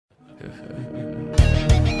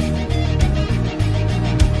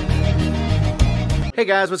Hey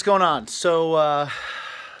guys, what's going on? So,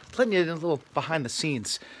 letting you in a little behind the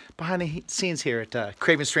scenes here at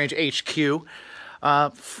Craving Strange HQ.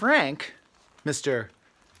 Frank, Mr.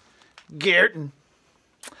 Garton,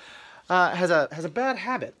 has a bad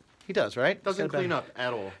habit. He does, right? Doesn't clean up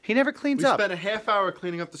at all. He never cleans up. We spent a half hour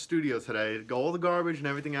cleaning up the studio today to get all the garbage and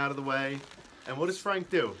everything out of the way. And what does Frank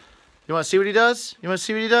do? You want to see what he does? You want to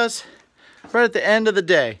see what he does? Right at the end of the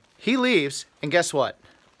day, he leaves, and guess what?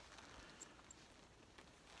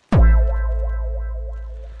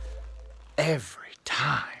 Every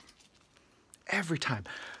time.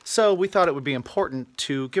 So we thought it would be important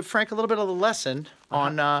to give Frank a little bit of a lesson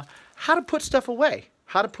on how to put stuff away,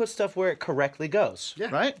 how to put stuff where it correctly goes. Yeah.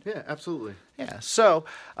 Right? Yeah, absolutely. Yeah. So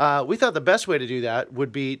we thought the best way to do that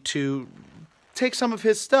would be to take some of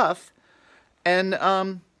his stuff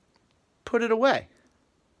and put it away.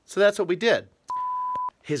 So that's what we did.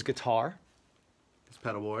 His guitar, His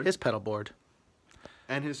pedal board. his pedal board,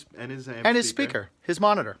 and his speaker, his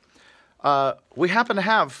monitor. We happen to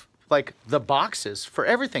have like the boxes for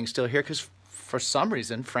everything still here because for some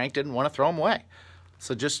reason Frank didn't want to throw them away.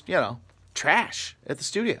 So just, you know, trash at the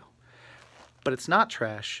studio. But it's not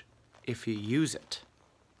trash if you use it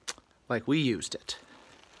like we used it.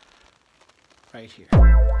 Right here. I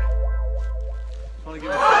want to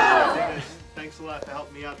give a shout out. Thanks a lot for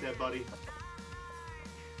helping me out there, buddy.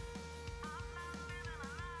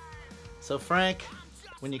 So Frank,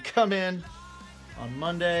 when you come in on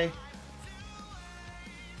Monday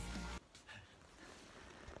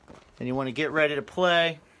and you want to get ready to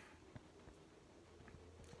play,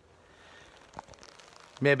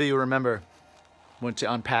 maybe you remember when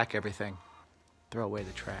to unpack everything, throw away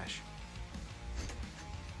the trash.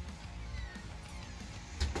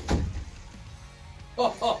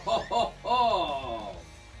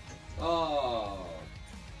 Oh,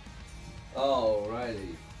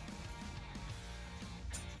 alrighty.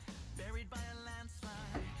 Buried by a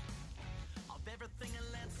landslide of everything a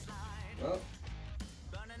landslide. Well,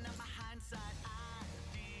 Burning up my hindsight, I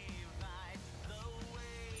divide the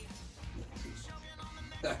weight. Choking on the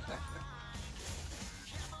next line.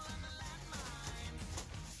 Careful on the landmines.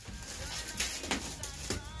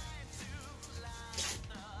 Trying to light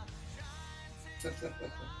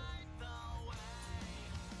the way.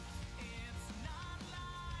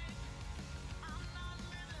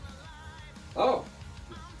 oh,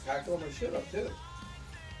 packed all my shit up too.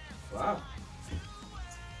 Wow.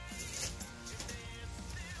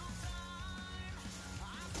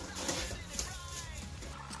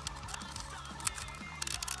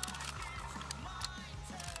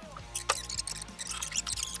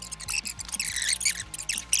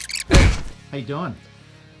 How you doing?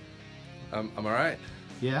 I'm all right.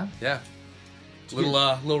 Yeah? Yeah.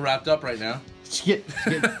 Little wrapped up right now. Did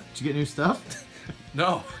you get new stuff?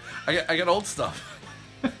 No, I got old stuff.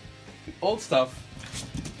 Old stuff.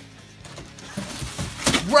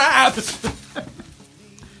 Wrapped.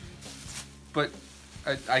 But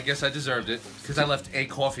I guess I deserved it because I left a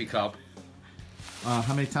coffee cup.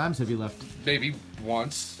 How many times have you left? Maybe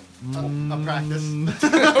once. A practice.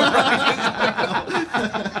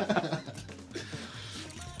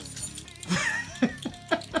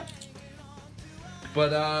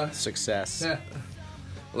 But Success. yeah.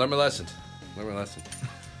 Learn my lesson.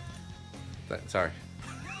 Sorry.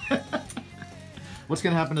 What's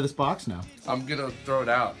gonna happen to this box now? I'm gonna throw it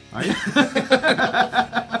out. Are you?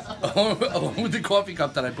 Along with the coffee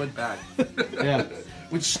cup that I put back. Yeah.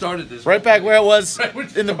 Which started this. Right back where it was Right,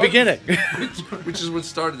 which in the started- beginning. which is what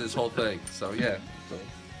started this whole thing. So yeah.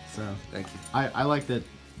 So Thank you. I like that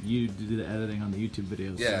you do the editing on the YouTube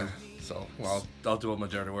videos. Yeah. So well, I'll do all my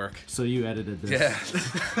dirty work. So you edited this.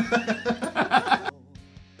 Yeah.